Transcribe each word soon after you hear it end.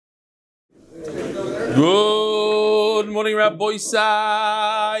Good morning, Rabbi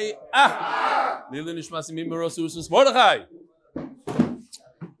Sai.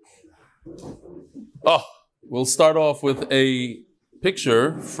 We'll start off with a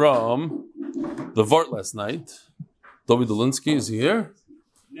picture from the Vart last night. David Dolinsky is here.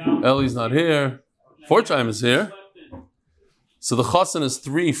 No. Ellie's not here. Forchheim is here. So the Chassan is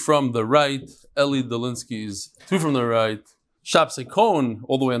 3 from the right. Ellie Dolinsky is 2 from the right. Shapsei Cohen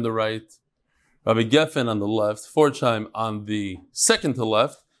all the way on the right. Rabbi Geffen on the left. Forchheim on the second to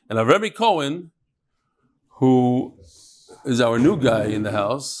left. And Rabbi Cohen, who is our new guy in the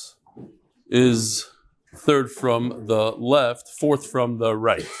house, is 3rd from the left, 4th from the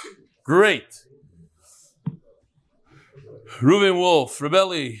right. Great. Reuven Wolf,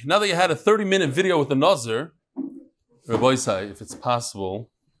 Rebelli, now that you had a 30-minute video with the Nazir, Rabbi Isai, if it's possible,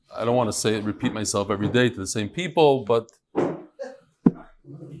 I don't want to repeat myself every day to the same people, but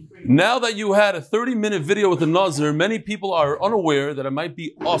now that you had a 30-minute video with the Nazir, many people are unaware that it might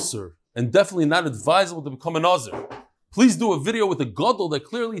be Asr, and definitely not advisable to become a Nazir. Please do a video with a Gadol that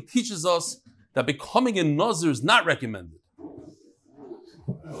clearly teaches us that becoming a Nazir is not recommended.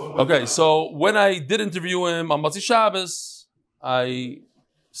 Okay, so when I did interview him on Matzi Shabbos, I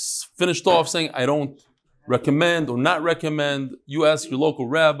finished off saying I don't recommend or not recommend. You ask your local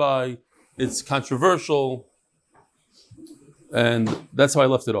rabbi. It's controversial. And that's how I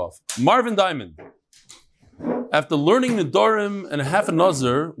left it off. Marvin Diamond. After learning Nedarim and half a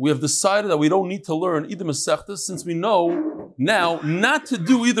Nazir, we have decided that we don't need to learn either Masechtas since we know now not to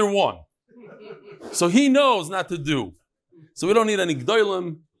do either one. So he knows not to do. So we don't need any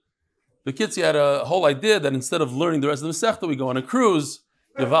Gdoilim. The kids had a whole idea that instead of learning the rest of the Masechta, we go on a cruise.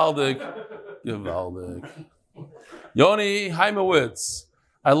 Gevaldik. Yoni Heimowitz.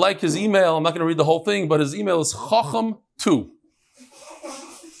 I like his email. I'm not going to read the whole thing, but his email is Chacham2.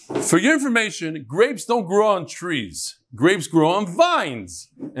 For your information, grapes don't grow on trees. Grapes grow on vines.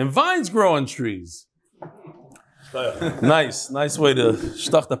 And vines grow on trees. Nice way to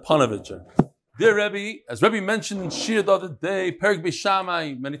shtach the Panovich. Dear Rebbe, as Rebbe mentioned in Shir the other day, Perek Beis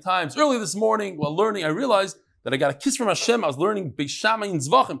Shammai many times, early this morning while learning, I realized that I got a kiss from Hashem. I was learning Beis Shammai in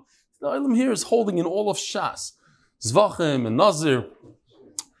Zvachim. The Olam here is holding in all of Shas. Zvachim and Nazir.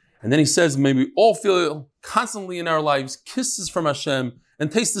 And then he says, may we all feel constantly in our lives kisses from Hashem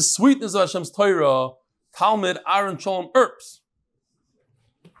and taste the sweetness of Hashem's Torah, Talmud, Aaron, Shalom, herbs.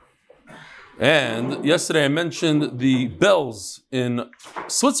 And yesterday I mentioned the bells in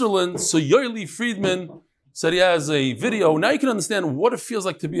Switzerland. So Yoeli Friedman said he has a video. Now you can understand what it feels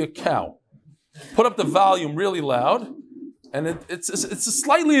like to be a cow. Put up the volume really loud. And it's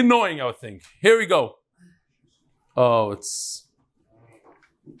slightly annoying, I would think. Here we go. Oh, it's...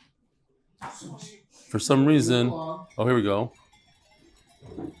 For some reason... Oh, here we go.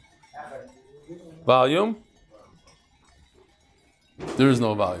 Volume. There is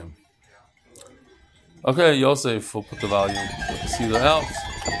no volume. Okay, Yosef will put the volume. See the out.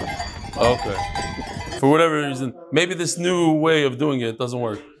 Okay. For whatever reason, maybe this new way of doing it doesn't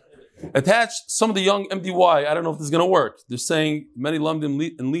work. Attached some of the young MDY. I don't know if this is going to work. They're saying many London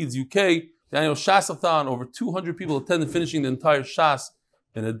in Leeds, UK, the annual Shasathon, over 200 people attended, finishing the entire Shas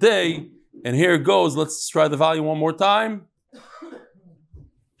in a day. And here it goes. Let's try the volume one more time.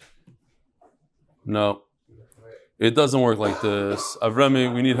 No. It doesn't work like this.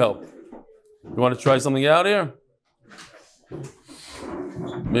 Avrami, we need help. You want to try something out here?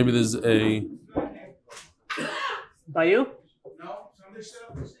 Maybe there's a... By you? No, somebody set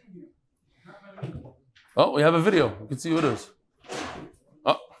up this thing here. Oh, we have a video. You can see who it is.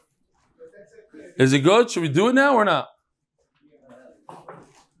 Oh. Is it good? Should we do it now or not?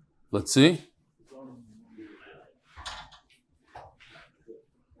 Let's see.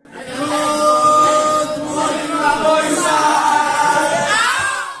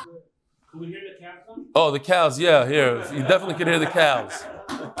 Oh, the cows, yeah, here. You definitely can hear the cows.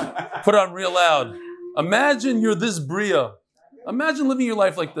 Put it on real loud. Imagine you're this Bria. Imagine living your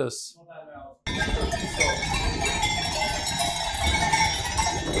life like this.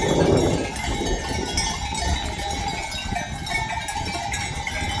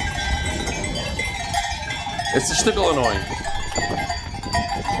 It's a shtickle annoying.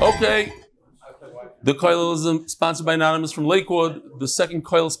 Okay. The Koil is sponsored by Anonymous from Lakewood. The second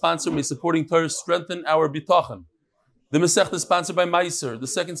Koil sponsor, may supporting Torah strengthen our bitachon. The Masechta is sponsored by Meiser. The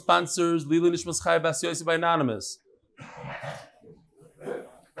second sponsor is Lili Nishmas Chai Bas Yosef by Anonymous.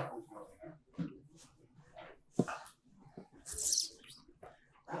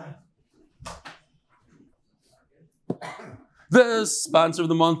 The sponsor of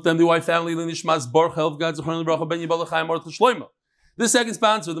the month, the MDY family, Nishmas Baruch Helv God Zechron Bracha Ben Yibal Chaim Orach Shloimo. The second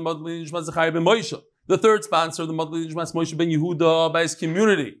sponsor of the month, Nishmas Zechariah Ben Moshe. The third sponsor, the monthly Nishmas Moshe Ben Yehuda, by his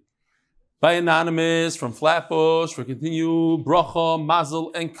community. By Anonymous, from Flatbush, for continued bracha,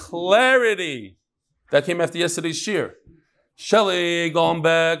 mazel, and clarity. That came after yesterday's shir. Shelley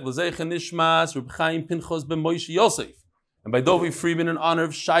Gombeck, L'zeichen Nishmas, Reb Chaim Pinchos Ben Moshe Yosef. And by Dovi Friedman in honor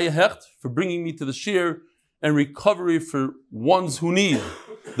of Shaya Hecht for bringing me to the shir and recovery for ones who need.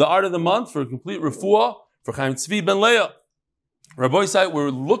 The art of the month for a complete refuah for Chaim Tzvi Ben Leah. Rabbi Isai, we're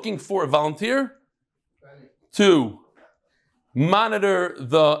looking for a volunteer to monitor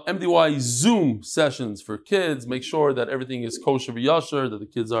the MDY Zoom sessions for kids, make sure that everything is kosher v'yasher, that the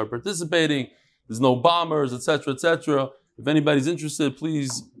kids are participating, there's no bombers, etc., etc. If anybody's interested,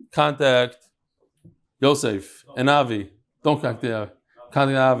 please contact Yosef and Avi. Don't contact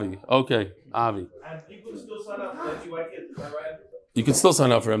Avi. Okay, Avi. And people still sign up for MDY Kids, is that right? You can still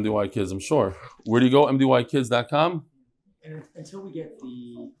sign up for MDY Kids, I'm sure. Where do you go? MDYkids.com? And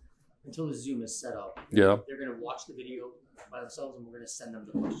until the Zoom is set up, Yeah. they're going to watch the video by themselves, and we're going to send them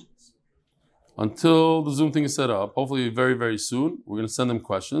the questions. Until the Zoom thing is set up, hopefully very, very soon, we're going to send them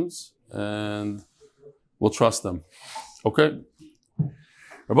questions, and we'll trust them. Okay?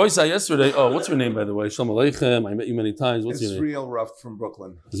 Rabbi Isai, yesterday, what's your name, by the way? Shalom Aleichem. I met you many times. What's your name? Israel Ruff from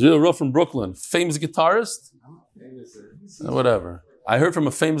Brooklyn. Israel Ruff from Brooklyn. Famous guitarist? Whatever. I heard from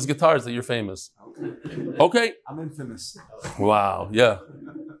a famous guitarist that you're famous. Okay. I'm infamous. Wow. Yeah.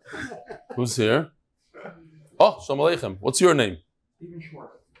 Who's here? Oh, Shalom Aleichem. What's your name? Steven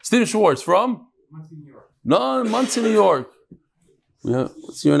Schwartz, Steven Schwartz from? Muncie, New York. No, Muncie, New York. Yeah.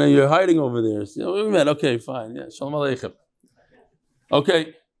 What's your name? You're hiding over there. We met. Okay, fine. Yeah. Shalom Aleichem.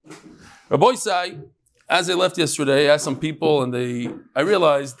 Okay. Rabbi Isai, as I left yesterday, I asked some people, and I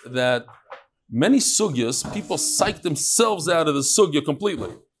realized that many sugyas, people psych themselves out of the sugya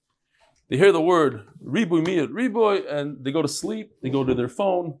completely. They hear the word riboy miyat riboy, and they go to sleep, they go to their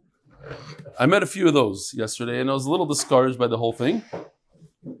phone. I met a few of those yesterday, and I was a little discouraged by the whole thing.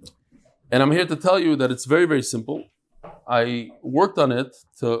 And I'm here to tell you that it's very, very simple. I worked on it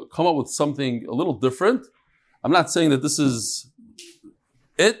to come up with something a little different. I'm not saying that this is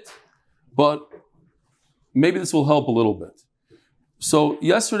it, but maybe this will help a little bit. So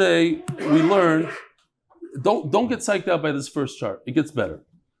yesterday we learned, don't get psyched out by this first chart. It gets better.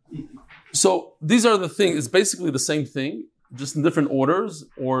 So these are the things, it's basically the same thing, just in different orders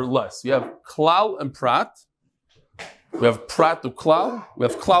or less. You have klal and prat. We have prat to klal. We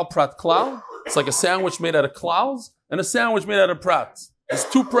have klal, prat, klal. It's like a sandwich made out of klals and a sandwich made out of prats. There's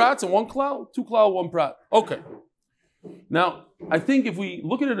two prats and one klal, two klal, one prat. Okay. Now, I think if we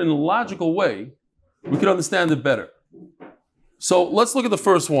look at it in a logical way, we can understand it better. So let's look at the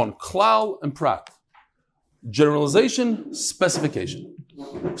first one, klal and prat. Generalization, specification.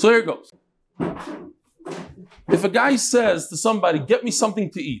 So here it goes. If a guy says to somebody, get me something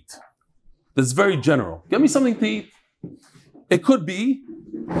to eat, that's very general. Get me something to eat. It could be,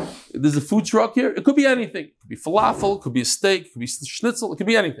 there's a food truck here, it could be anything. It could be falafel, it could be a steak, it could be schnitzel, it could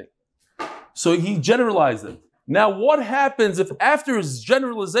be anything. So he generalized it. Now, what happens if after his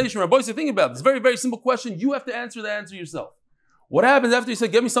generalization, Rabbi, think about it. It's a very, very simple question. You have to answer the answer yourself. What happens after he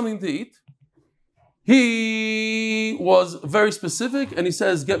said, get me something to eat? He was very specific and he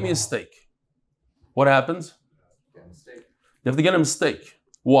says, get me a steak. What happens? You have to get him a steak.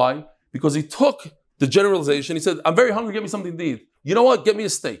 Why? Because he took the generalization. He said, I'm very hungry, get me something to eat. You know what? Get me a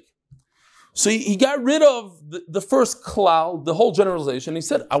steak. So he got rid of the first klal, the whole generalization. He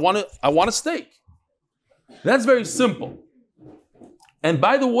said, I want a steak. That's very simple. And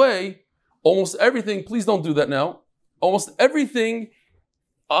by the way, almost everything, please don't do that now, almost everything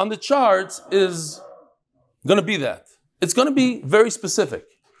on the charts is going to be that. It's going to be very specific.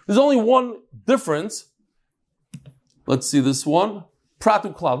 There's only one difference. Let's see this one.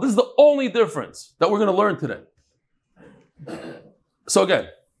 Pratu klal. This is the only difference that we're going to learn today. So again,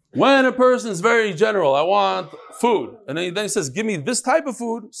 when a person is very general, I want food, and then he says, give me this type of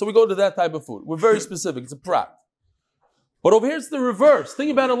food, so we go to that type of food. We're very specific. It's a prat. But over here it's the reverse.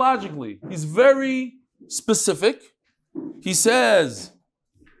 Think about it logically. He's very specific. He says,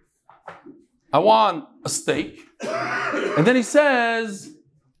 I want a steak. And then he says,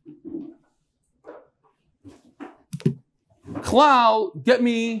 klal, get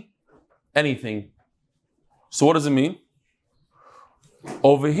me anything. So what does it mean?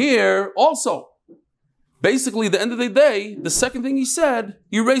 Over here, also, basically, at the end of the day, the second thing he said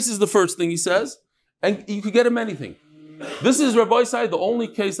erases the first thing he says, and you could get him anything. This is, Rabbi Isai, the only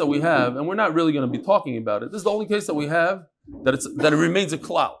case that we have, and we're not really going to be talking about it. This is the only case that we have that it remains a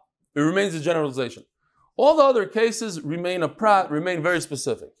klal. It remains a generalization. All the other cases remain a prat, remain very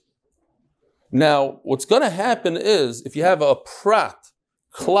specific. Now, what's going to happen is, if you have a prat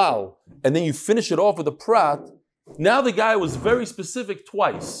klal, and then you finish it off with a prat, now the guy was very specific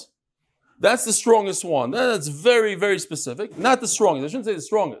twice. That's the strongest one. That's very, very specific. Not the strongest. I shouldn't say the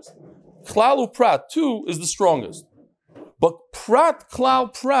strongest. Klal uprat, 2 is the strongest. But prat,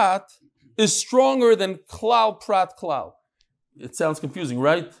 klal, prat is stronger than klal, prat, klal. It sounds confusing,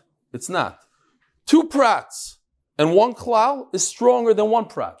 right? It's not. 2 prats and 1 klal is stronger than 1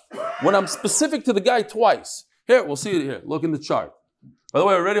 prat. When I'm specific to the guy twice. Here, we'll see it here. Look in the chart. By the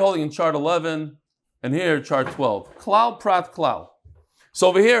way, we're already holding in chart 11 and here chart 12. Klal, prat, klal. So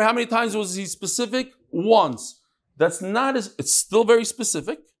over here, how many times was he specific? Once. That's not as, it's still very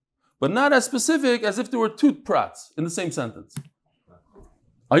specific, but not as specific as if there were 2 prats in the same sentence.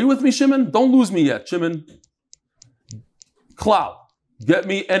 Are you with me, Shimon? Don't lose me yet, Shimon. Klal, get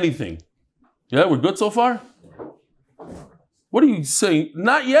me anything. Yeah, we're good so far? What are you saying?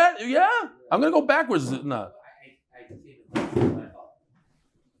 Not yet? Yeah? I'm going to go backwards. No.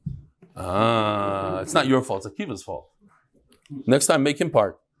 It's not your fault. It's Akiva's fault. Next time, make him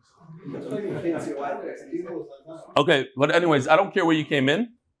part. Okay, but anyways, I don't care where you came in.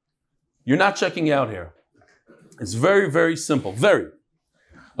 You're not checking out here. It's very, very simple. Very.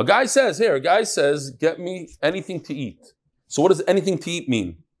 A guy says, get me anything to eat. So what does anything to eat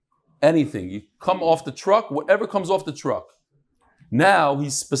mean? Anything. You come off the truck, whatever comes off the truck. Now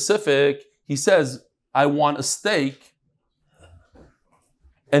he's specific. He says, I want a steak.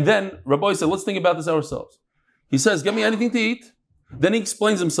 And then Rabbi said, let's think about this ourselves. He says, get me anything to eat. Then he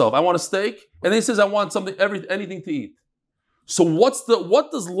explains himself. I want a steak. And then he says, I want anything to eat. So what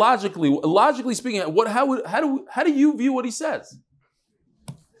does logically speaking, how do you view what he says?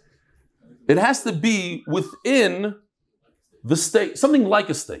 It has to be within the steak, something like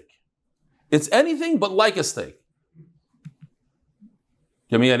a steak. It's anything but like a steak.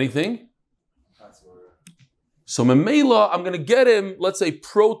 Give me anything. So Memela, I'm going to get him, let's say,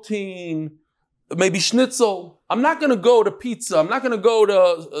 protein, maybe schnitzel. I'm not going to go to pizza. I'm not going to go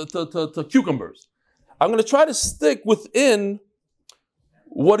to cucumbers. I'm going to try to stick within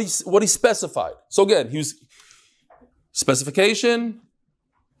what he specified. So again, he was specification,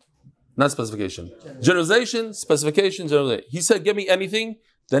 not specification, generalization, specification, generalization. He said, "Give me anything."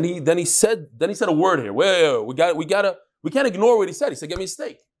 Then he said a word here. Wait, we can't ignore what he said. He said, "Give me a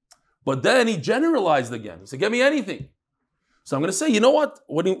steak." But then he generalized again. He said, "Give me anything." So I'm going to say, you know what?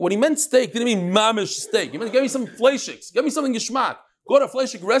 When he meant steak, didn't mean mamish steak. He meant, give me some fleischiks. Give me something geschmack. Go to a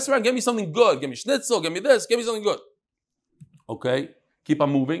fleishik restaurant, give me something good. Give me schnitzel, give me this, give me something good. Okay, keep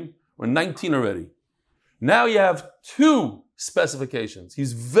on moving. We're 19 already. Now you have 2 specifications.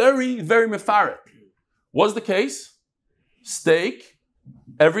 He's very, very mefaret. What's the case? Steak,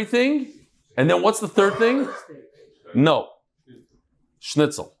 everything, and then what's the third thing? No.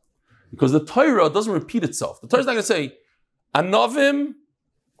 Schnitzel. Because the Torah doesn't repeat itself. The Torah is not going to say, Anovim,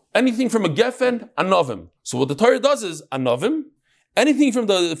 anything from a geffen, Anovim. So what the Torah does is, Anovim, anything from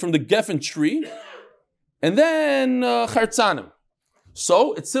the geffen tree, and then chartzanim.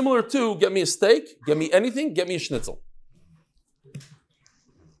 So it's similar to, get me a steak, get me anything, get me a schnitzel.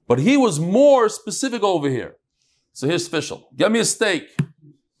 But he was more specific over here. So here's special. Get me a steak.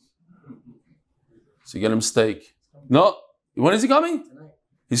 So you get him steak. No, when is he coming?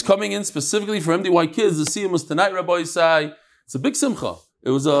 He's coming in specifically for MDY kids. The see him was tonight, Rabbi Isai. It's a big simcha. It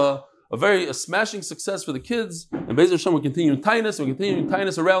was a smashing success for the kids. And Be'ez Hashem, we're continuing Tainus. We're continuing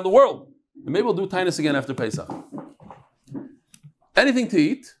Tainus around the world. And maybe we'll do Tainus again after Pesach. Anything to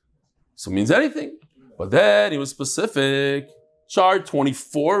eat. So it means anything. But then he was specific. Chart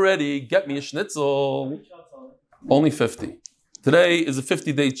 24 already. Get me a schnitzel. Only 50. Today is a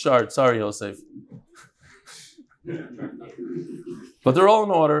 50-day chart. Sorry, Yosef. But they're all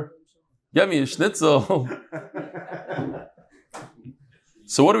in order. Get me a schnitzel.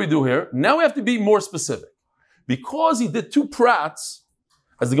 So what do we do here? Now we have to be more specific. Because he did 2 prats,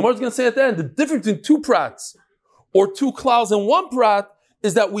 as the Gemara is going to say at the end, the difference between 2 prats or 2 klaus and 1 prat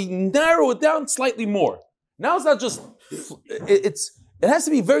is that we narrow it down slightly more. Now it's not just, it has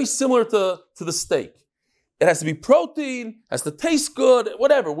to be very similar to the steak. It has to be protein, has to taste good,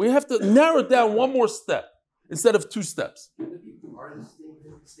 whatever. We have to narrow it down one more step instead of 2 steps.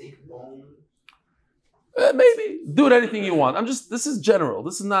 Steak bone. Maybe. Do it anything you want. This is general.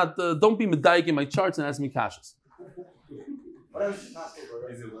 This is not, don't be medayik in my charts and ask me kashas.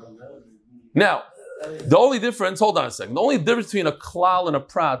 Now, the only difference, hold on a second. The only difference between a klal and a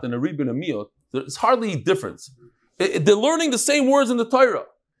prat and a rib and a miyot, there's hardly a difference. They're learning the same words in the Torah.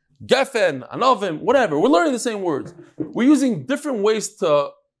 Geffen, anovim, whatever. We're learning the same words. We're using different ways to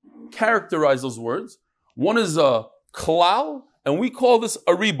characterize those words. One is a klal, and we call this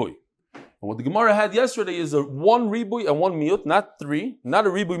a riboy. And what the Gemara had yesterday is a one ribui and one miyut, not three, not a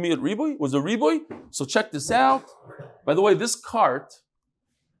ribui miyut ribui, it was a ribui. So check this out. By the way, this cart,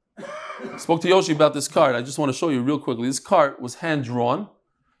 I spoke to Yoshi about this cart. I just want to show you real quickly. This cart was hand drawn,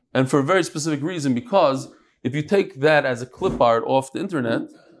 and for a very specific reason, because if you take that as a clip art off the internet,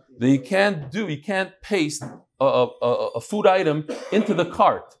 then you can't paste a food item into the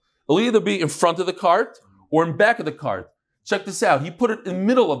cart. It'll either be in front of the cart or in back of the cart. Check this out. He put it in the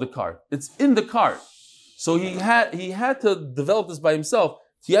middle of the cart. It's in the cart. So he had to develop this by himself.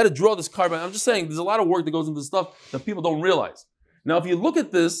 He had to draw this cart. I'm just saying, there's a lot of work that goes into this stuff that people don't realize. Now, if you look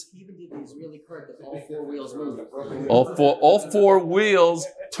at this, He even did these really correct that all four wheels move. all four wheels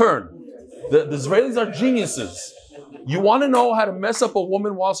turn. The Israelis are geniuses. You want to know how to mess up a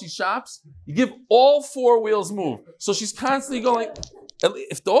woman while she shops? You give all four wheels move. So she's constantly going.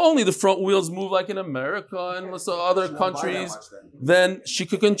 If only the front wheels move like in America and other countries, then she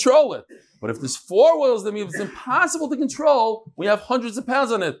could control it. But if there's four wheels, that means it's impossible to control. We have hundreds of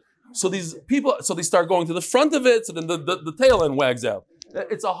pounds on it. So these people, they start going to the front of it, so then the tail end wags out.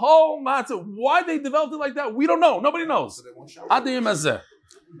 It's a whole matter. Why they developed it like that, we don't know. Nobody knows.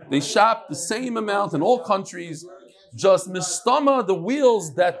 They shop the same amount in all countries. Just mistama, the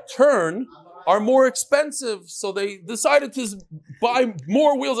wheels that turn are more expensive, so they decided to buy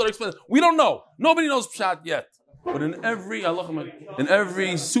more wheels that are expensive. We don't know. Nobody knows Pshat yet. But in every supermarket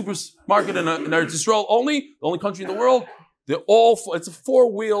in Eretz Yisrael, the only country in the world, it's a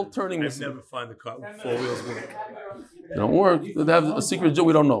four-wheel turning machine. I never find the car with four wheels work. They don't work. They have a secret joke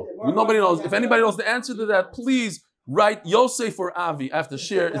we don't know. Nobody knows. If anybody knows the answer to that, please write Yosef or Avi after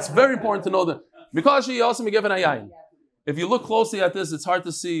share. It's very important to know that. Because she also me given ayayin. If you look closely at this, it's hard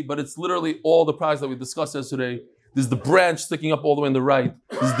to see, but it's literally all the products that we discussed yesterday. There's the branch sticking up all the way on the right.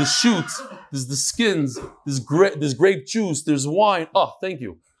 There's the shoots. There's the skins. There's grape juice. There's wine. Oh, thank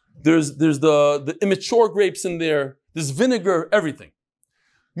you. There's the immature grapes in there. There's vinegar. Everything.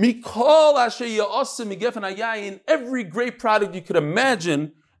 Mikol asher ya'asim migefen hayayin. Every grape product you could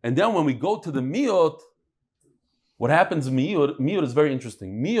imagine. And then when we go to the miyot, what happens in miyot? Miyot is very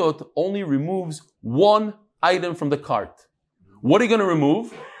interesting. Miyot only removes one item from the cart. What are you going to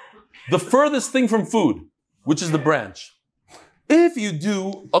remove? The furthest thing from food, which is the branch. If you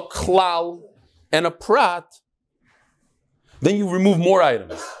do a klal and a prat, then you remove more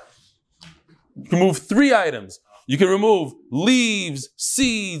items. You can remove 3 items. You can remove leaves,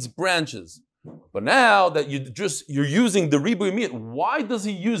 seeds, branches. But now that you're using the ribui meat, why does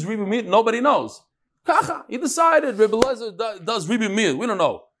he use ribui meat? Nobody knows. Kacha, he decided Rebbe Lezer does ribui meat. We don't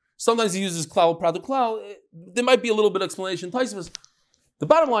know. Sometimes he uses klal, prat, klal. There might be a little bit of explanation. The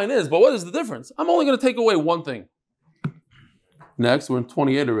bottom line is, but what is the difference? I'm only going to take away one thing. Next, we're in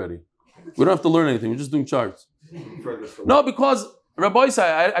 28 already. We don't have to learn anything. We're just doing charts. No, because Rabbi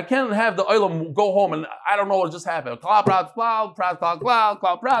said, I can't have the oilam go home and I don't know what just happened. Klal, prat, klal, prat, klal,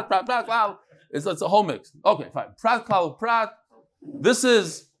 klal, prat, klal. It's a whole mix. Okay, fine. Prat, klal, prat. This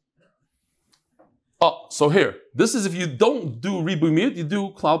is... so here. This is if you don't do ribui miyut, you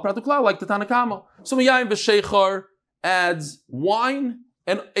do klal, prat, klal, like the Tanakama. So Yayin v'sheichar adds wine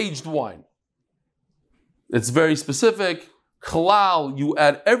and aged wine. It's very specific. Klal, you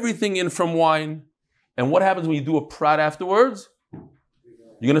add everything in from wine. And what happens when you do a prat afterwards?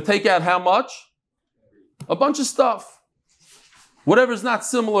 You're going to take out how much? A bunch of stuff. Whatever is not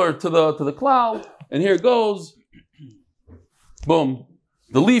similar to the klal. And here it goes. Boom.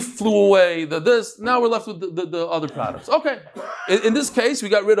 The leaf flew away. Now we're left with the other products. Okay. In this case, we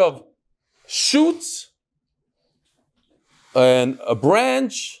got rid of shoots and a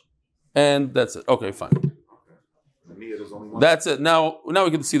branch, and that's it. Okay, fine. That's it. Now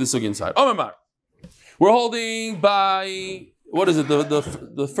we can see the sugi inside. Omar, we're holding by what is it?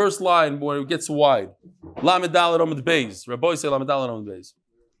 The first line where it gets wide. Lamed Dalet Amud Beis. Rabbi say Lamed Dalet Amud Beis.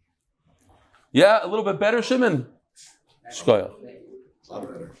 Yeah, a little bit better, Shimon. Shkoya.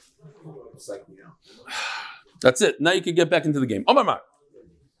 That's it. Now you can get back into the game. Omar.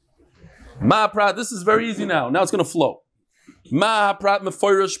 Ma'aprat. This is very easy now. Now it's going to flow. Ma'aprat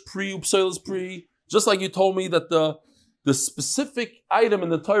mefoirish pri upsoilas pri. Just like you told me that the specific item in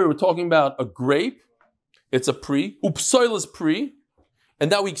the Torah we're talking about a grape. It's a pri. Upsoilas pri. And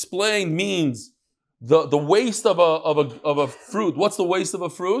that we explained means the waste of a fruit. What's the waste of a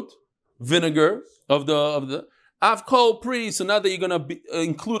fruit? Vinegar of the Avkol pri. So now that you're going to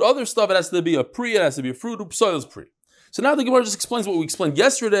include other stuff, it has to be a pri, it has to be a fruit, upsoilas pri. So now the Gemara just explains what we explained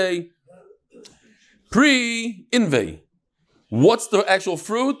yesterday. Pri inve. What's the actual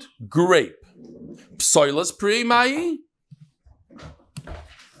fruit? Grape. Psoilas pri mai.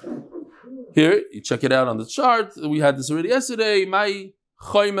 Here, you check it out on the chart. We had this already yesterday. Mai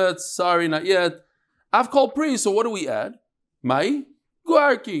Chaymetz, sorry, not yet. I've called pri, so what do we add? Mai,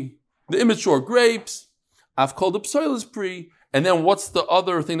 guarki, the immature grapes. I've called the psoilas pri. And then what's the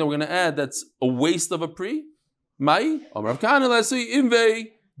other thing that we're going to add that's a waste of a pri? Mai, Amrav Kana, let's see,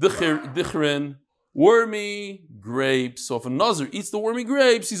 imve, dichrin, wormy grapes. So if a Nazir eats the wormy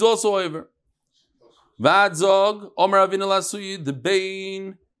grapes, he's also over. Vadzog, Amrav Lasui, the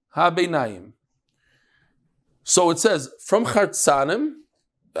Bain, Habeinayim. So it says, from Chartzanim,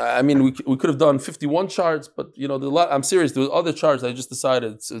 I mean, we could have done 51 charts, but I'm serious. There were other charts. I just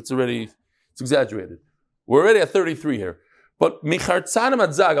decided it's exaggerated. We're already at 33 here. But michartzanim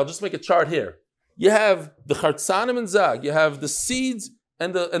at zag, I'll just make a chart here. You have the chartzanim and zag. You have the seeds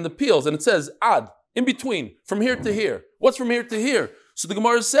and the peels, and it says ad in between from here to here. What's from here to here? So the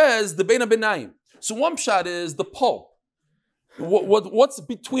Gemara says the beina benayim. So one pshat is the pulp. What's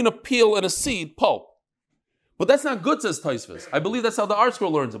between a peel and a seed? Pulp. But that's not good, says Tosfos. I believe that's how the art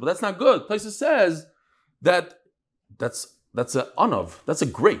scroll learns it, but that's not good. Tosfos says that that's an anav. That's a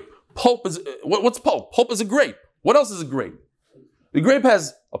grape. Pulp is what's pulp? Pulp is a grape. What else is a grape? The grape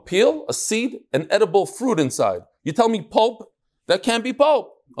has a peel, a seed, and edible fruit inside. You tell me pulp? That can't be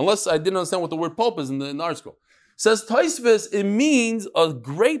pulp, unless I didn't understand what the word pulp is in the art scroll. Says Tosfos, it means a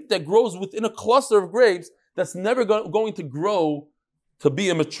grape that grows within a cluster of grapes that's never going to grow to be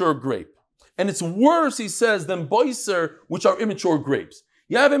a mature grape. And it's worse, he says, than boiser, which are immature grapes.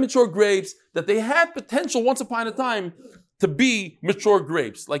 You have immature grapes that they had potential once upon a time to be mature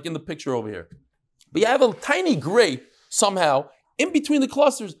grapes, like in the picture over here. But you have a tiny grape somehow in between the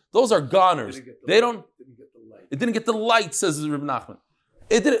clusters. Those are goners. It didn't get the light, says Reb Nachman.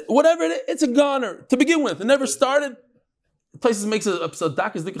 It's a goner to begin with. It never started. Tosfos makes a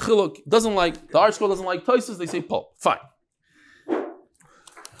dakas dikachiluk. Doesn't like the art scroll. Doesn't like Tosfos. They say pulp. Fine.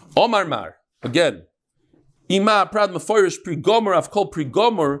 Omar Mar. Again, Ima Prad Meforish Prigomer, I've called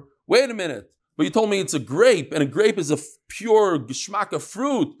Prigomer. Wait a minute, but you told me it's a grape, and a grape is a pure geschmack of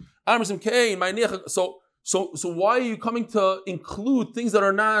fruit. So why are you coming to include things that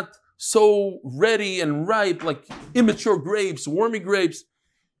are not so ready and ripe, like immature grapes, wormy grapes?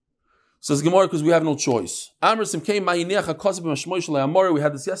 Says Gemara, because we have no choice. We had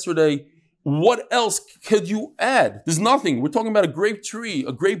this yesterday. What else could you add? There's nothing. We're talking about a grape tree,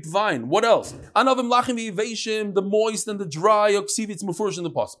 a grapevine. What else? The moist and the dry, it's mufurish in the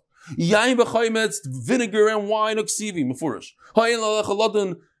pasuk. Vinegar and wine, mufurish.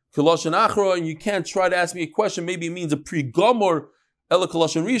 And you can't try to ask me a question. Maybe it means a pre-gomor, ela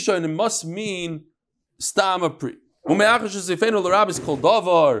koloshen risha, and it must mean stam a pre.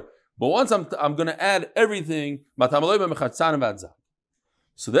 But once I'm going to add everything,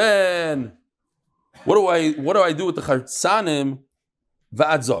 so then, what do I do with the chartzanim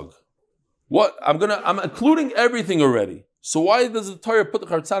va'adzog? I'm including everything already. So why does the Torah put the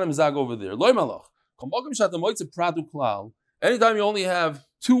chartzanim zag over there? Loy malach. Anytime you only have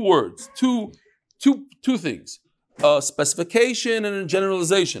two words, two things, a specification and a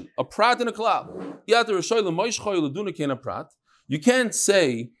generalization, a prat and a klal. You can't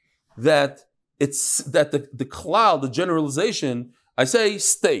say that it's that the klal, the generalization. I say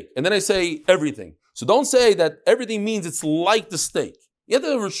steak, and then I say everything. So don't say that everything means it's like the steak. It's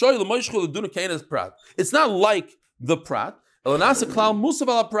not like the prat.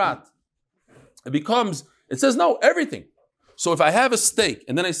 It says no, everything. So if I have a steak,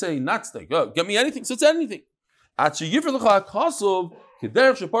 and then I say not steak, get me anything, so it's anything.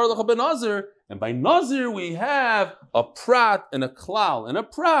 And by nazir we have a prat and a klal and a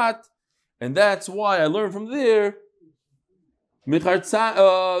prat, and that's why I learned from there. The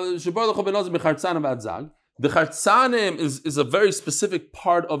chartzanim is a very specific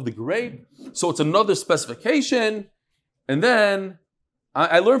part of the grape, so it's another specification. And then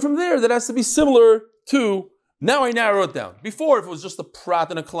I learned from there that it has to be similar to. Now I narrow it down. Before, if it was just a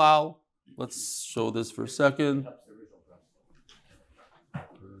prat and a klal, let's show this for a second.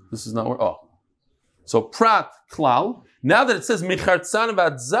 This is not where. Oh, so prat klal. Now that it says michartzanim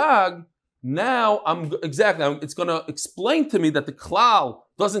v'adzag. Now it's going to explain to me that the klal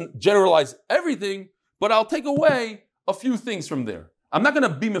doesn't generalize everything, but I'll take away a few things from there. I'm not going to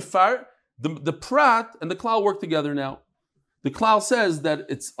be mefar. The prat and the klal work together now. The klal says that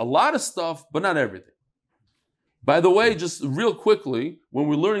it's a lot of stuff, but not everything. By the way, just real quickly, when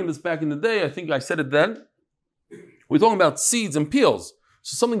we're learning this back in the day, I think I said it then, we're talking about seeds and peels.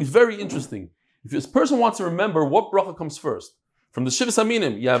 So something very interesting. If this person wants to remember what bracha comes first, from the Shivas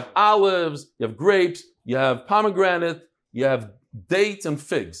Aminim, you have olives, you have grapes, you have pomegranate, you have dates and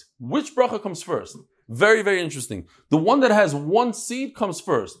figs. Which bracha comes first? Very, very interesting. The one that has one seed comes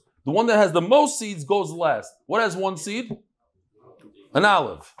first. The one that has the most seeds goes last. What has one seed? An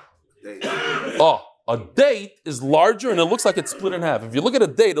olive. Oh, a date is larger and it looks like it's split in half. If you look at a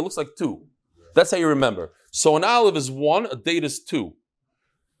date, it looks like 2. That's how you remember. So an olive is 1, a date is 2.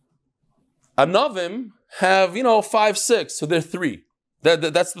 Anavim have, 5, 6, so they're 3.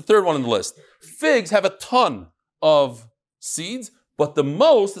 That's the third one on the list. Figs have a ton of seeds, but the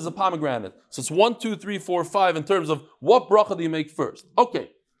most is a pomegranate. So it's 1, 2, 3, 4, 5 in terms of what bracha do you make first.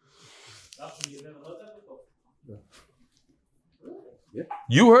 Okay.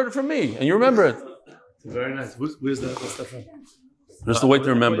 You heard it from me, and you remember it. Very nice. Where's that? What's that from? Just a way to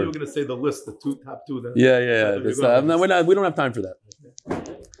remember. You were going to say the list, the top 2. Then. Yeah. We don't have time for that.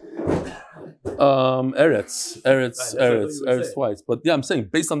 Eretz twice. But yeah, I'm saying,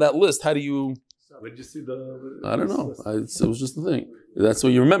 based on that list, how do you... Where did you see the... I don't know. It was just the thing. That's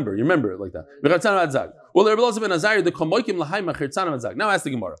what you remember. You remember it like that. Now ask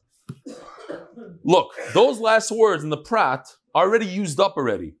the Gemara. Look, those last words in the prat are already used up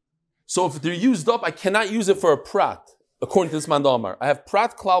already. So if they're used up, I cannot use it for a prat, according to this man Amar. I have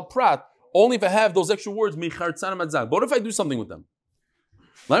prat, klal, prat, only if I have those extra words, but what if I do something with them?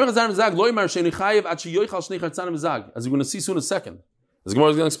 As we're going to see soon in a second. As Gemara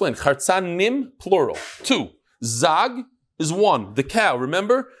is going to explain. Chartzanim, plural. 2. Zag is 1. The cow,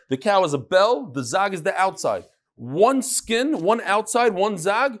 remember? The cow is a bell, the zag is the outside. 1 skin, 1 outside, 1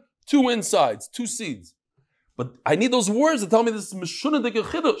 zag, 2 insides, 2 seeds. But I need those words to tell me this is Meshuna Dike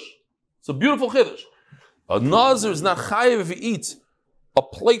Chiddush. It's a beautiful Chiddush. A Nazir is not chayiv if he eats a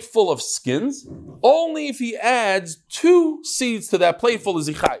plate full of skins, only if he adds 2 seeds to that plate full is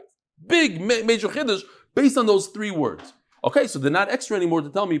he chayiv. Big, major Chiddush based on those 3 words. Okay, so they're not extra anymore to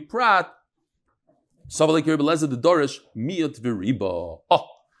tell me prat. Savalek Yerbeleza the Dorish miyot v'riba. Oh,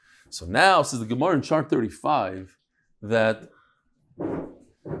 so now says the Gemara in chart 35 that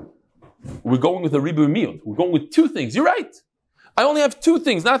we're going with a ribu miyot. We're going with 2 things. You're right. I only have 2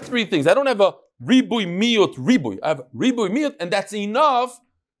 things, not 3 things. I don't have a ribu miyot ribu. I have ribu miyot, and that's enough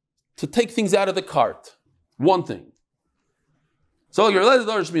to take things out of the cart. 1 thing. So Yerbeleza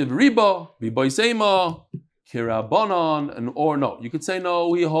the Dorish miyot v'riba v'boisema. Kirabanan, and or no. You could say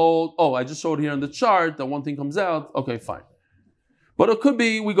no, I just showed here in the chart that 1 thing comes out. Okay, fine. But it could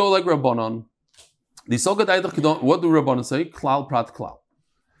be, we go like Rabbanan. What do Rabbanan say? Klal, prat, klal.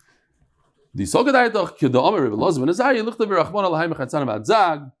 He says,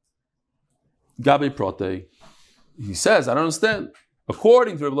 I don't understand.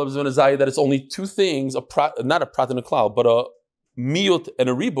 According to Rabbi Elazar ben Azariah, that it's only 2 things, not a prat and a klal, but a miyut and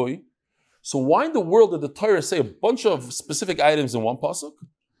a riboy. So why in the world did the Torah say a bunch of specific items in 1 pasuk,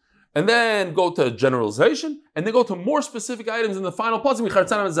 and then go to generalization, and then go to more specific items in the final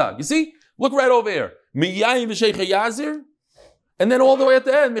pasuk? You see? Look right over here. And then all the way at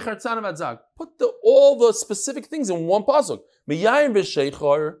the end, put all the specific things in 1 pasuk.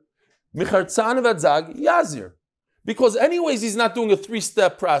 Because anyways, he's not doing a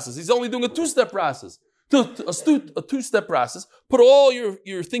 3-step process. He's only doing a 2-step process. A 2-step process. Put all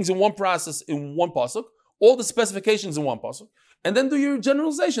your things in 1 process in 1 pasuk, all the specifications in 1 pasuk, and then do your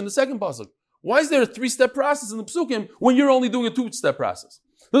generalization, the 2nd pasuk. Why is there a 3-step process in the psukim when you're only doing a 2-step process?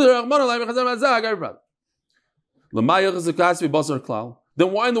 Then why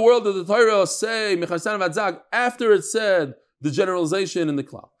in the world did the Torah say after it said the generalization in the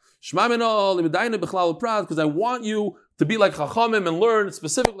klal? Because I want you to be like Chachamim and learn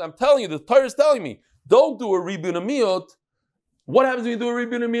specifically. I'm telling you, the Torah is telling me, don't do a ribun amiyot. What happens when you do a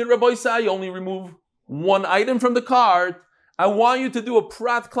ribun amiyot? Rabbi Isai, you only remove 1 item from the cart. I want you to do a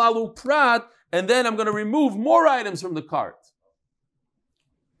prat klalu prat, and then I'm going to remove more items from the cart.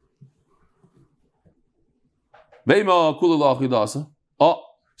 Oh,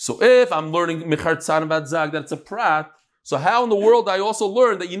 so if I'm learning mechartzan v'adzag that it's a prat, so how in the world I also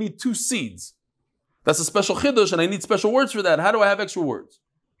learn that you need 2 seeds? That's a special chiddush, and I need special words for that. How do I have extra words?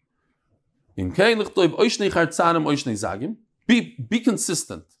 Be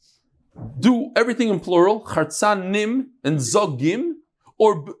consistent. Do everything in plural, chartzanim and zogim,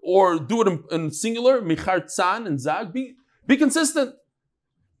 or do it in singular, michartzan and zag. Be consistent.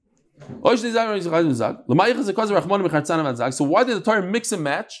 So why did the Torah mix and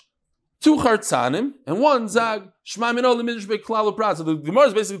match 2 chartzanim and 1 zag? So the Gemara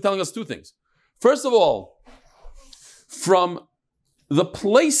is basically telling us 2 things. First of all, from the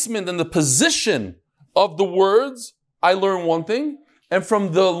placement and the position of the words, I learn 1 thing, and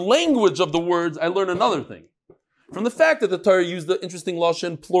from the language of the words, I learn another thing. From the fact that the Torah used the interesting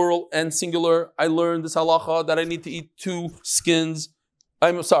lashon, plural and singular, I learned this halacha that I need to eat 2 seeds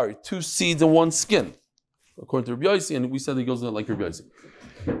and 1 skin, according to Rabbi Yossi, and we said he goes like Rabbi Yossi.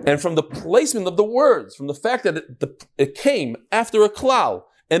 And from the placement of the words, from the fact that it came after a klal,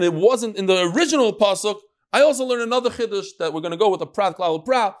 and it wasn't in the original pasuk, I also learned another chiddush that we're going to go with a prat, klal,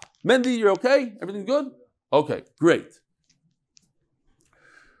 prat. Mendy, you're okay? Everything good? Okay, great.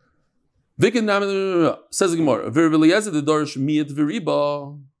 Says the Gemara, V'Reliezer the Dorish miyat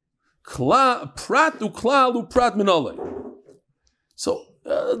v'riba, prat uklal uprat minole. So,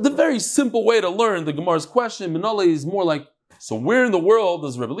 the very simple way to learn the Gemara's question, minole, is more like, so where in the world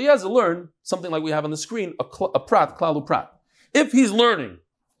does Rebbe Eliezer learn something like we have on the screen, a prat, klal uprat? If he's learning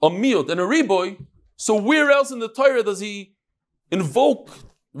a miyut and a riboy, so where else in the Torah does he invoke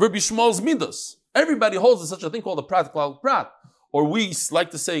Rabbi Shmuel's midas? Everybody holds such a thing called a prat, klal, prat. Or we like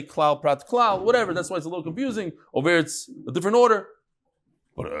to say klal, prat, klal, whatever. That's why it's a little confusing. Over it's a different order.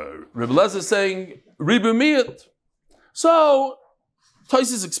 But Rebbe Eliezer is saying ribu miyut. So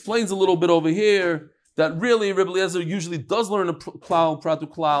Taisus explains a little bit over here that really Rebbe Eliezer usually does learn a klal, prat,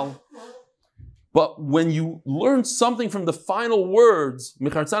 klal. But when you learn something from the final words,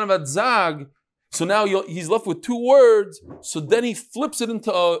 michartzan avad zag, so now he's left with two words, so then he flips it into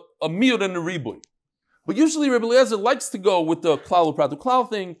a miyut and a ribuy. But usually Rebbe Eliezer likes to go with the klal u'prat u'klal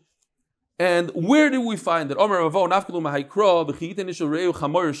thing. And where do we find it? Omer Ravo nafkalu mahaykra b'chiyitin ishel reu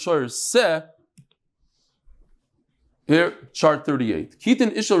chamor shor se. Here, chart 38.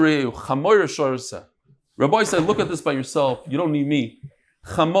 Chiyitin ishel reu chamor shor se. Rabbi said, look at this by yourself. You don't need me.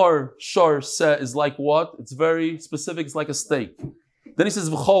 Chamor shor se is like what? It's very specific. It's like a steak. Then he says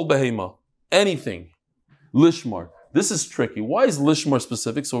v'chol behema. Anything. Lishmar. This is tricky. Why is Lishmar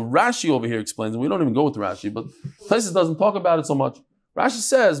specific? So Rashi over here explains, and we don't even go with Rashi, but Taisus doesn't talk about it so much. Rashi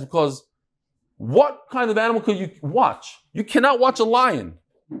says, because what kind of animal could you watch? You cannot watch a lion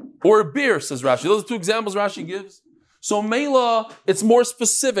or a bear, says Rashi. Those are two examples Rashi gives. So Mela, it's more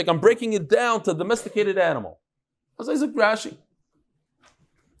specific. I'm breaking it down to a domesticated animal. That's like Rashi.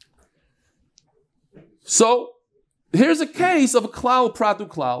 So, here's a case of a klal pratu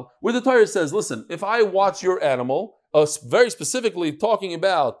klal, where the Torah says, listen, if I watch your animal, very specifically talking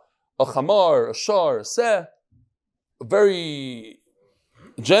about a chamar, a shar, a seh, very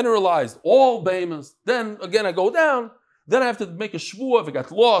generalized, all behemoths, then again I go down, then I have to make a shvuah if it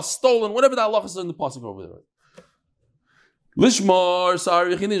got lost, stolen, whatever that Allah is in the pasuk over there. Lishmar,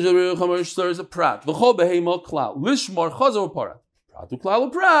 sorry, is a prat. V'chol behema klal. Lishmar, chazor parat. Pratu klal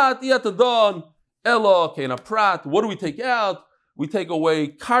prat, yatadon. Ella, kena prat. What do we take out? We take away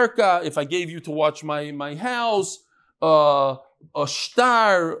karka. If I gave you to watch my house, a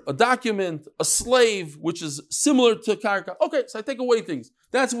shtar, a document, a slave, which is similar to karka. Okay, so I take away things.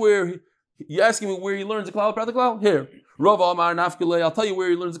 That's where you're asking me where he learns the klal prat the klal. Here, Rav Amar Nafkele. I'll tell you where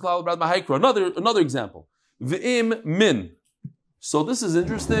he learns the klal prat mahaykra. Another example. V'im min. So this is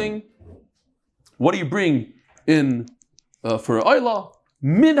interesting. What do you bring in for an oyla?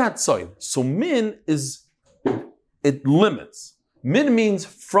 Min hatzoin. So min is, it limits. Min means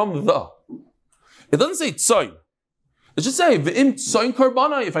from the. It doesn't say tzoin. It should say v'im tzoin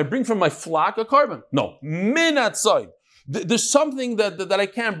karbana. If I bring from my flock a carbon. No, min hatzoin. There's something that I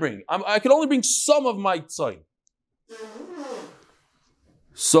can't bring. I can only bring some of my tzoin.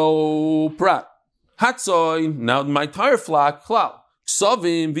 So prat hatzoin. Now my entire flock klal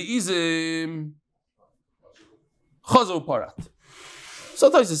ksavim v'izim chazo parat.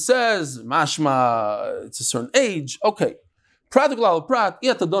 Sometimes it says, mashma, it's a certain age. Okay. Prat klal prat,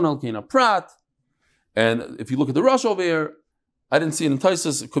 yatadon al kena prat. And if you look at the Rush over here, I didn't see it in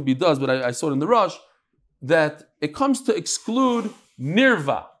Taisus, it could be it does, but I saw it in the Rush, that it comes to exclude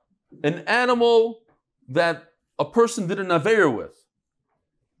nirva, an animal that a person did an aveira with.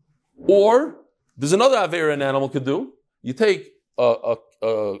 Or, there's another aveira an animal could do. You take a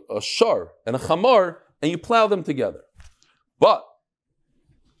shar and a chamar, and you plow them together. But,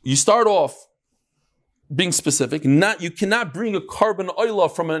 you start off being specific. You cannot bring a carbon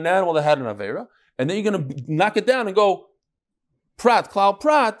oila from an animal that had an avera, and then you're going to knock it down and go prat, klal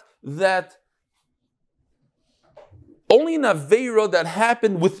prat, that only an avera that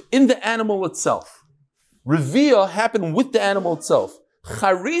happened within the animal itself. Revia happened with the animal itself.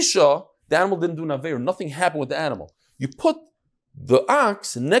 Charisha, the animal didn't do an avera. Nothing happened with the animal. You put the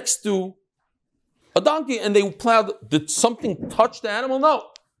ox next to a donkey and they plowed. Did something touch the animal? No.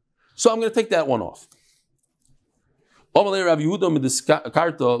 So I'm going to take that one off.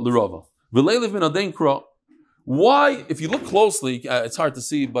 Why, if you look closely, it's hard to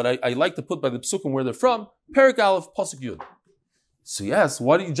see, but I like to put by the psukim where they're from, Perik Aleph, Pasuk Yud. So yes,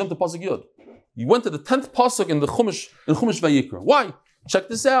 why do you jump to Pasuk Yud? You went to the 10th Pasuk in the Chumash Vayikra. Why? Check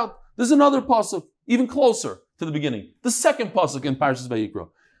this out. There's another Pasuk, even closer to the beginning. The second Pasuk in Parashas Vayikra.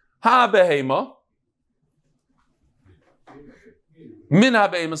 Ha behema. Min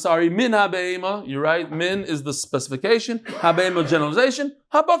habeima, sorry, min habeima. You're right. Min is the specification. Habeima generalization.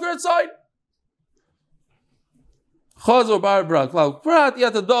 Habakar outside. Chazor bar brak lau prat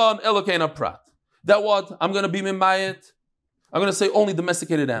yatadon elokena prat. That what? I'm going to be mimayit. I'm going to say only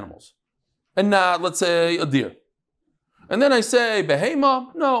domesticated animals, and not, let's say, a deer. And then I say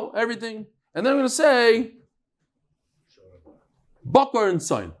behema. No, everything. And then I'm going to say bakar and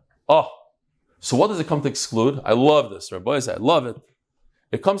sign. Oh, so what does it come to exclude? I love this, Rabbi. I love it.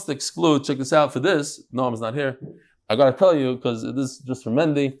 It comes to exclude. Check this out. For this, Noam's not here. I got to tell you because this is just for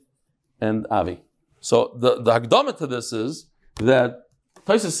Mendy and Avi. So the Hagdama to this is that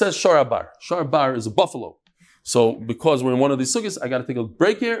Taisus says Shar Bar. Shar Bar is a buffalo. So because we're in one of these sugyas, I got to take a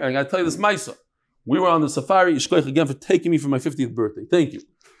break here and I got to tell you this Maisa. We were on the safari. Yishkoich again for taking me for my 50th birthday. Thank you.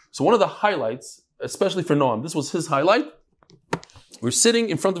 So one of the highlights, especially for Noam, this was his highlight. We're sitting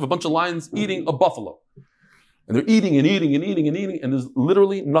in front of a bunch of lions eating a buffalo. And they're eating and eating and eating and eating, and there's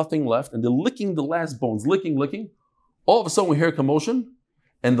literally nothing left. And they're licking the last bones, licking. All of a sudden we hear a commotion,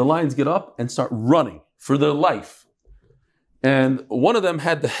 and the lions get up and start running for their life. And one of them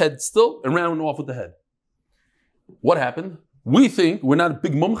had the head still and ran off with the head. What happened? We think, we're not a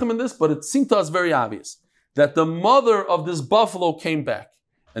big mumchim in this, but it seemed to us very obvious, that the mother of this buffalo came back.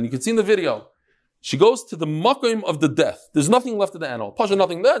 And you can see in the video, she goes to the makom of the death. There's nothing left of the animal. Pasha,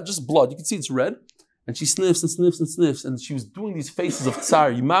 nothing there, just blood. You can see it's red. And she sniffs and sniffs and sniffs. And she was doing these faces of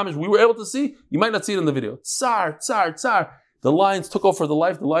tsar. We were able to see. You might not see it in the video. Tsar, tsar, tsar. The lions took off for the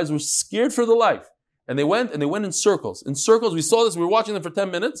life. The lions were scared for their life. And they went in circles. In circles, we saw this. We were watching them for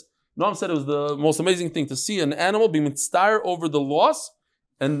 10 minutes. Noam said it was the most amazing thing to see an animal being mitzvah over the loss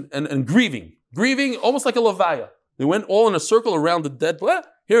and grieving. Grieving almost like a levaya. They went all in a circle around the dead.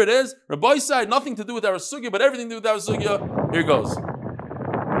 Here it is. Rabbi side, nothing to do with our sugya, but everything to do with our sugya. Here goes.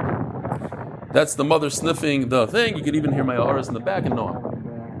 That's the mother sniffing the thing. You could even hear my auras in the back and Noam.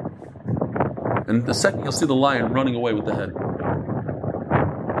 And the second you'll see the lion running away with the head.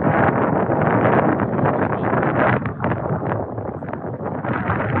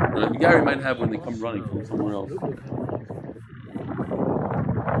 Gary might have when they come running from somewhere else.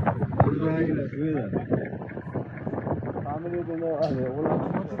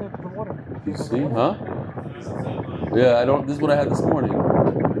 You see, huh? Yeah, this is what I had this morning.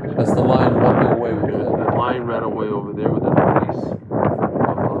 That's the lion walking away with it. The lion ran away over there with the police.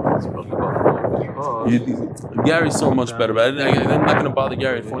 Gary's so much better, but I'm not going to bother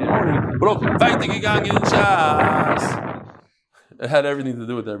Gary at 4 in the morning. But okay, it had everything to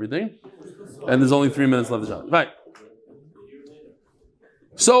do with everything. And there's only 3 minutes left of the job. Right.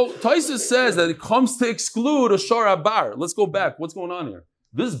 So Taisus says that it comes to exclude a shara bar. Let's go back. What's going on here?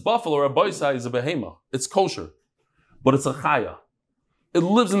 This buffalo or a boisai is a behema. It's kosher. But it's a chaya. It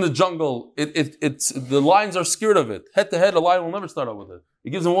lives in the jungle. It's the lions are scared of it. Head to head, a lion will never start out with it.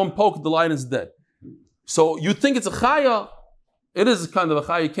 It gives them one poke, the lion is dead. So you think it's a chaya. It is kind of a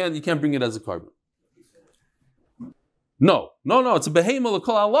chaya. You can't bring it as a carbon. No. It's a behema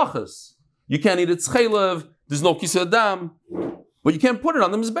l'kol halachas. You can't eat its chaylev. There's no kisei adam. But you can't put it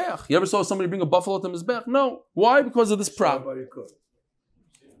on the mizbeach. You ever saw somebody bring a buffalo to the mizbeach? No. Why? Because of this problem.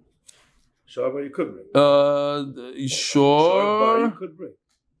 Sharba you could bring. Sure. Sharba you could bring.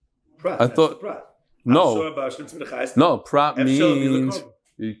 Prat. I thought. No. No. Prat means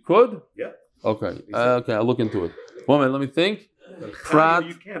you could. Yeah. Okay. Okay. I'll look into it. 1 minute. Let me think. Prat.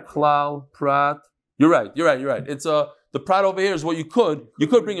 Klal. Prat. You're right. It's the prat over here is what you could. You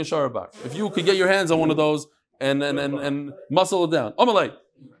could bring a sharabar if you could get your hands on one of those and muscle it down. Omalei.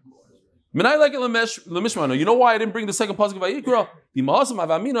 Minai like it lemishmano. You know why I didn't bring the second pasuk of Vayikra? The mahasam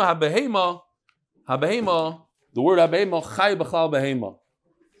avamino habehema. The word habehema chay b'chlal behema.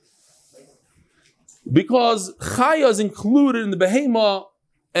 Because chaya is included in the behema,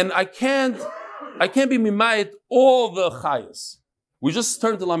 and I can't be mimayit all the chayas. We just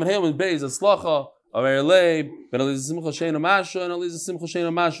turned to Lamed Hey and Beis Atzlacha Averlei Ben Aliza Simcha Sheina Masha and Aliza Simcha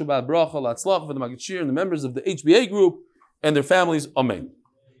Sheina Masha Bad Bracha Latzlacha for the Maggid Shir and the members of the HBA group and their families. Amen.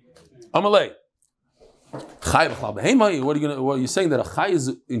 Amalei. Chay b'chlal behema. What are you saying that a chay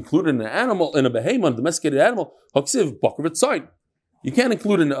is included in an animal, in a behema, a domesticated animal? Haksiv bakar v'tzayin. You can't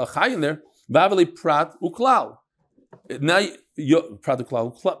include a chay in there. Vaveli prat uklal. Now prat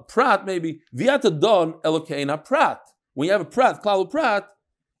uklal. Prat maybe viata don elokeina prat. When you have a prat, klal prat,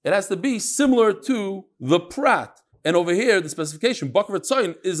 it has to be similar to the prat. And over here, the specification bakar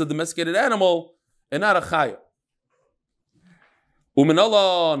v'tzayin is a domesticated animal and not a chaya.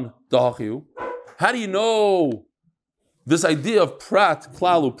 Uminalon dahachiu. How do you know this idea of prat,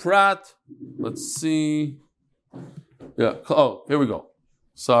 klalu prat? Let's see. Yeah. Oh, here we go.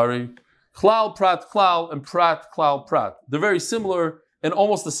 Sorry. Klal, prat, klal, and prat, klal, prat. They're very similar and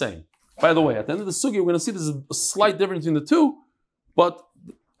almost the same. By the way, at the end of the sugi, we're going to see there's a slight difference between the two, but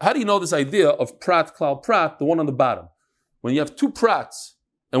how do you know this idea of prat, klal, prat, the one on the bottom? When you have two prats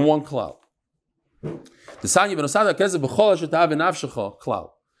and one klal. We're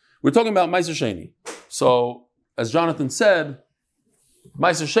talking about Meiser Sheni. So, as Jonathan said,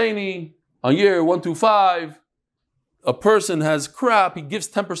 Meiser Sheni, on year 125, a person has crop, he gives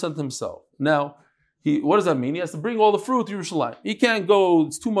 10% to himself. Now, what does that mean? He has to bring all the fruit to Yerushalayim. He can't go,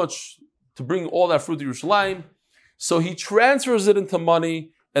 it's too much to bring all that fruit to Yerushalayim. So he transfers it into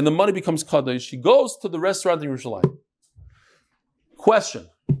money, and the money becomes Kaddish. He goes to the restaurant in Yerushalayim. Question.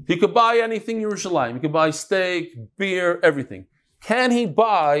 He could buy anything in Yerushalayim. He could buy steak, beer, everything. Can he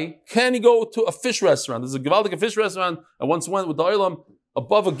go to a fish restaurant? There's a Gewaldic fish restaurant. I once went with the Olam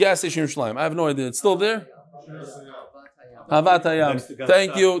above a gas station in Yerushalayim. I have no idea. It's still there? Havat Hayam.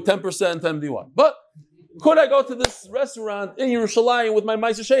 Thank you. 10%, MD1. But could I go to this restaurant in Yerushalayim with my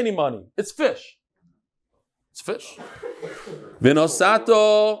Meiser Sheni money? It's fish. It's fish. There was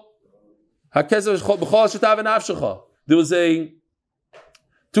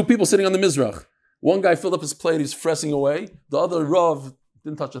two people sitting on the Mizrach. One guy filled up his plate, he's pressing away. The other Rav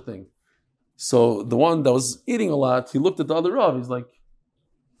didn't touch a thing. So the one that was eating a lot, he looked at the other Rav, he's like,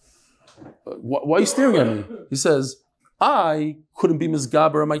 why are you staring at me? He says, I couldn't be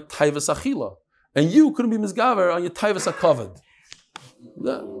Mizgaber on my Taivas Achila, and you couldn't be Mizgaber on your Taivas Akavad.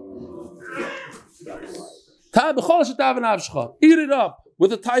 Eat it up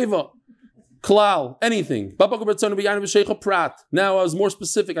with a Taiva. Klal, anything. Now I was more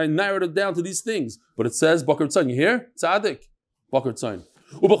specific. I narrowed it down to these things. But it says, Bakar Tzon. You hear? Tzaddik. Bakar Tzon.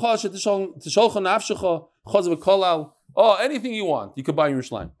 Oh, anything you want, you could buy in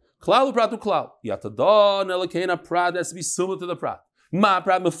Yerushalayim. Klal u'prat u'klal. Yatadon elokena prat has to be similar to the prat. Ma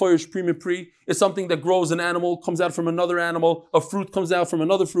prat mefoyesh pri mepri is something that grows an animal, comes out from another animal. A fruit comes out from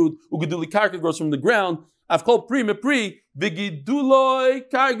another fruit. Ugeduli karka grows from the ground. I've called pri mepri v'giduloi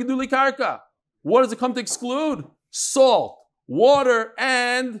giduli karka. What does it come to exclude? Salt, water,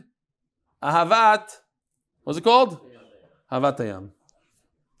 and ahavat. What's it called? Ahavat hayam.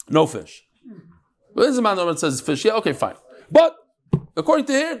 No fish. But this is a man that says fish. Yeah, okay, fine. But according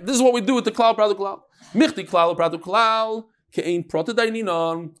to here, this is what we do with the klal, pradu klal. Michti klal, pradu klal, ke'ein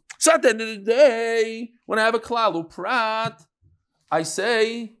protadaininon. So at the end of the day, when I have a klal prat, I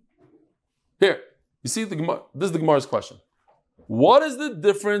say, here, you see, this is the Gemara's question. What is the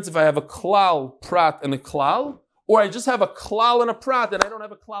difference if I have a klal, prat, and a klal, or I just have a klal and a prat and I don't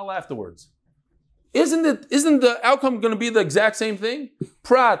have a klal afterwards? Isn't the outcome going to be the exact same thing?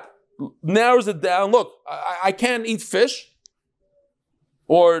 Prat narrows it down. Look, I can't eat fish,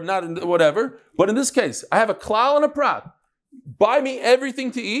 or not, whatever. But in this case, I have a klal and a prat. Buy me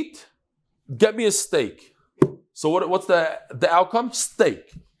everything to eat. Get me a steak. So what's the outcome?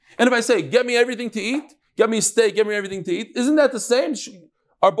 Steak. And if I say, get me everything to eat, get me a steak, get me everything to eat, isn't that the same?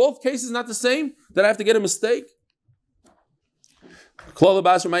 Are both cases not the same? That I have to get him a steak? No, you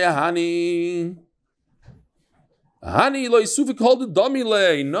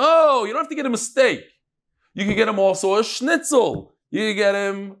don't have to get him a steak. You can get him also a schnitzel. You can get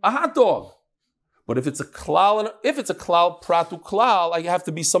him a hot dog. But if it's a klal, pratu klal, I have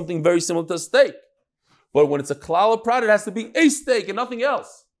to be something very similar to a steak. But when it's a klal or prat, it has to be a steak and nothing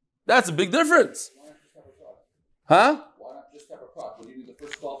else. That's a big difference. Huh? Why not just have a prat? What do you need the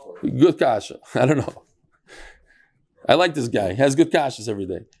first 12 for? Good kasha. I don't know. I like this guy. He has good kashas every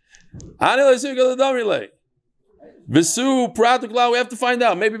day. Visu prat uklal. We have to find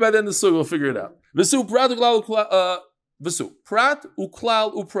out. Maybe by the end of the sugi we'll figure it out. Visu prat uklal. Visu prat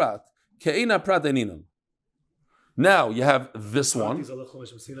uklal uprat. Ke'ina prat eninan. Now you have this one.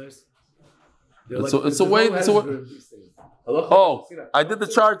 It's a way. Oh, I did the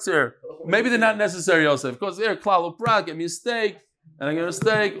charts here. Maybe they're not necessary, Yosef. Because here, klal uprat, get me a steak, and I get a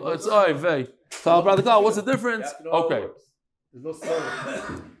steak. Oh, it's vey. Klal uprat klal. What's the difference? Okay.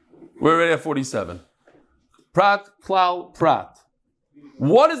 We're already at 47. Prat, klal, prat.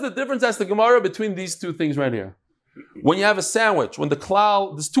 What is the difference as the Gemara between these two things right here? When you have a sandwich, when the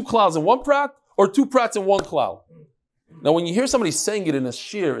klal, there's two klals in one prat, or two prats in one klal. Now, when you hear somebody saying it in a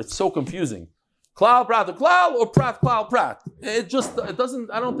shir, it's so confusing. Klal, prat, klal, or prat, klal, prat. It doesn't,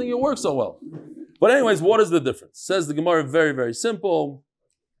 I don't think it works so well. But anyways, what is the difference? Says the Gemara, very, very simple.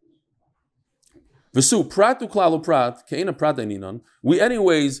 V'su, prat, klal, prat, ke'ina prat eninan. We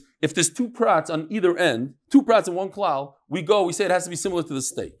anyways, if there's two prats on either end, two prats in one klal, we say it has to be similar to the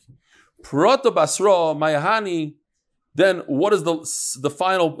steak. Prata basra, mayahani. Then what is the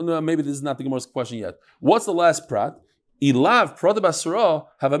final, maybe this is not the Gemara's question yet. What's the last prat? Ilav prata basra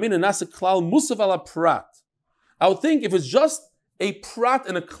havamin nasa klal musav ala prat. I would think if it's just a prat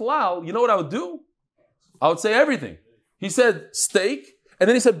and a klal, you know what I would do? I would say everything. He said steak, and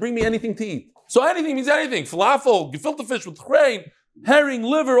then he said bring me anything to eat. So anything means anything. Falafel, gefilte fish with grain, herring,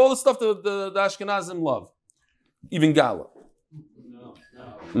 liver, all the stuff that the Ashkenazim love. Even gala.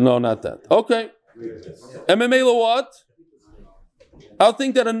 No, not that. Okay. MMA what? I'll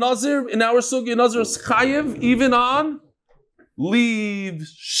think that a nazir in our sugi, a nazir is chayiv even on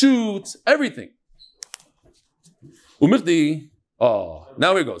leaves, shoots, everything. Umichdi. Oh,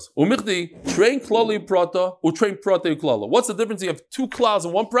 now here goes. Umichdi train klali prata or train prata klala. What's the difference? You have two klaus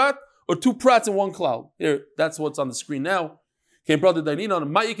and one prat, or two prats and one klal. Here, that's what's on the screen now. Came prata dainin on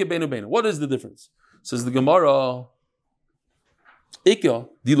ma'ike benu benu. What is the difference? Says the Gemara. Ikka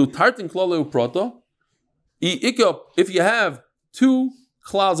dilu tartin klala prata. Ikka, if you have two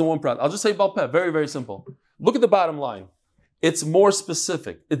klaus and one prat. I'll just say balpeh. Very, very simple. Look at the bottom line. It's more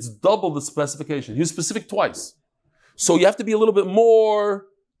specific. It's double the specification. He was specific twice. So you have to be a little bit more,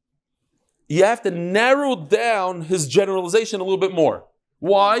 you have to narrow down his generalization a little bit more.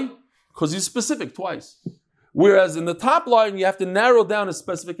 Why? Because he's specific twice. Whereas in the top line, you have to narrow down his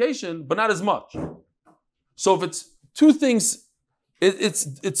specification, but not as much. So if it's two things, it's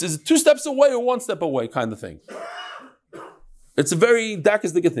 2 steps away or 1 step away kind of thing. It's a very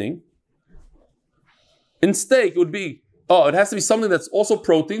dakisdika thing. In steak, it would be, it has to be something that's also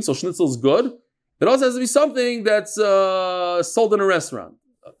protein, so schnitzel is good. It also has to be something that's sold in a restaurant.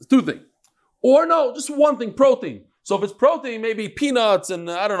 2 things. Or no, just 1 thing, protein. So if it's protein, maybe peanuts and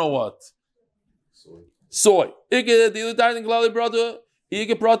I don't know what. Soy. Even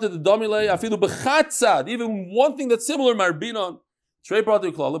 1 thing that's similar, marbinon.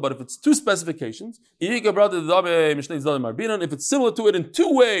 But if it's 2 specifications, if it's similar to it in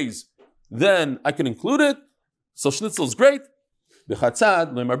 2 ways, then I can include it. So schnitzel is great. If it's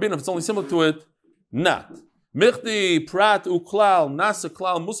only similar to it, not. Michti, prat, uklal, nasa,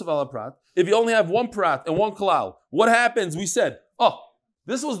 klal, musaf ala prat. If you only have 1 prat and 1 klal, what happens? We said,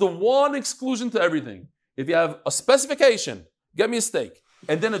 this was the one exclusion to everything. If you have a specification, get me a steak,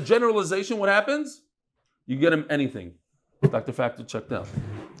 and then a generalization, what happens? You get him anything. Dr. Factor checked out.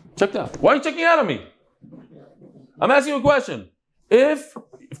 Checked out. Why are you checking out on me? I'm asking you a question.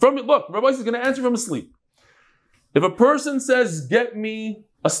 Look, Rabbi is going to answer from his sleep. If a person says, get me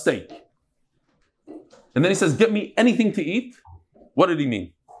a steak, and then he says, get me anything to eat, what did he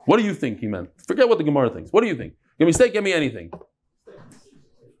mean? What do you think he meant? Forget what the Gemara thinks. What do you think? Give me steak, get me anything.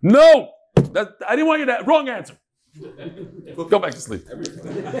 No! I didn't want you to... Wrong answer. Go back to sleep.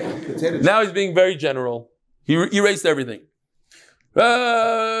 Now he's being very general. He erased everything.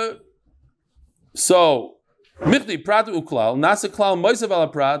 So, Michti, Prat Uklal, Nasa Klal, Moisav ala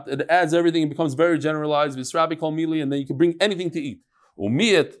Prat, it adds everything, it becomes very generalized. Visrabi Kol Mili, and then you can bring anything to eat.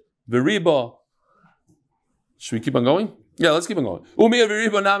 Umiyat, Veriba. Should we keep on going? Yeah, let's keep on going. Umiyat,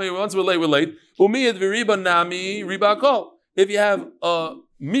 Veriba, Nami, once we're late. Umiyat, Veriba, Nami, Riba Kol. If you have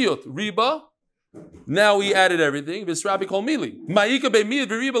Miyut, Riba, now we added everything. Visrabi Kol Mili. Ma'ika be Miyat,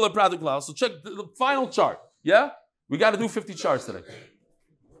 Veriba, La Prat Uklal. So check the final chart. Yeah? We got to do 50 charts today.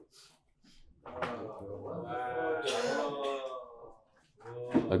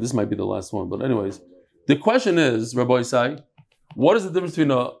 Like this might be the last one, but anyways, the question is, Rabbi Isai, what is the difference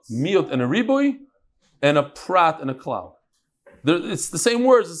between a miyot and a ribui, and a prat and a klal? It's the same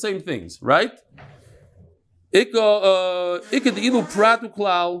words, the same things, right? If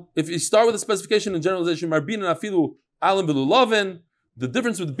you start with a specification and generalization, marbin and afilu alim bilulavin, the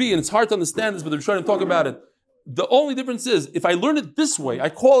difference with B, and it's hard to understand this, but they're trying to talk about it. The only difference is, if I learn it this way, I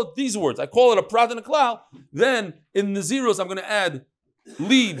call it these words, I call it a prat and a klal, then in the zeros I'm going to add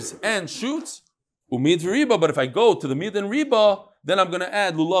leaves and shoots, umid v'riba. But if I go to the mid and riba, then I'm going to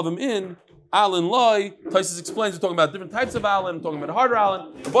add lulavim in, alin loy. Taisus explains, we're talking about different types of alin, talking about harder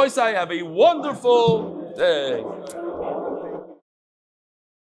alin. Boy, I have a wonderful day.